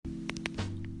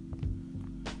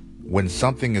When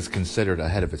something is considered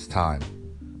ahead of its time,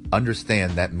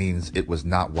 understand that means it was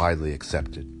not widely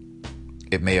accepted.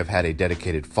 It may have had a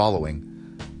dedicated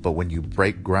following, but when you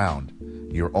break ground,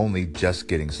 you're only just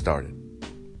getting started.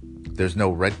 There's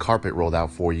no red carpet rolled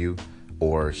out for you,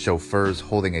 or chauffeurs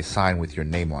holding a sign with your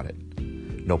name on it.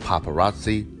 No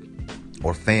paparazzi,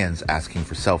 or fans asking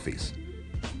for selfies.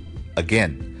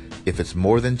 Again, if it's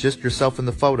more than just yourself in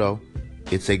the photo,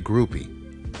 it's a groupie.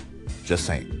 Just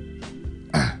saying.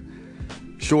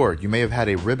 Sure, you may have had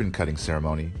a ribbon-cutting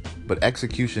ceremony, but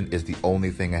execution is the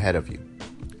only thing ahead of you.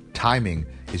 Timing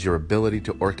is your ability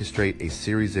to orchestrate a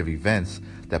series of events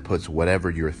that puts whatever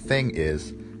your thing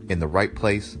is in the right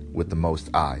place with the most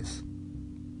eyes.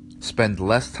 Spend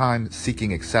less time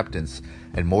seeking acceptance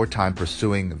and more time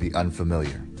pursuing the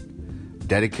unfamiliar.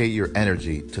 Dedicate your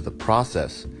energy to the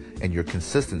process, and your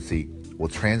consistency will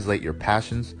translate your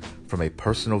passions from a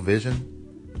personal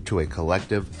vision to a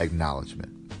collective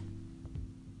acknowledgement.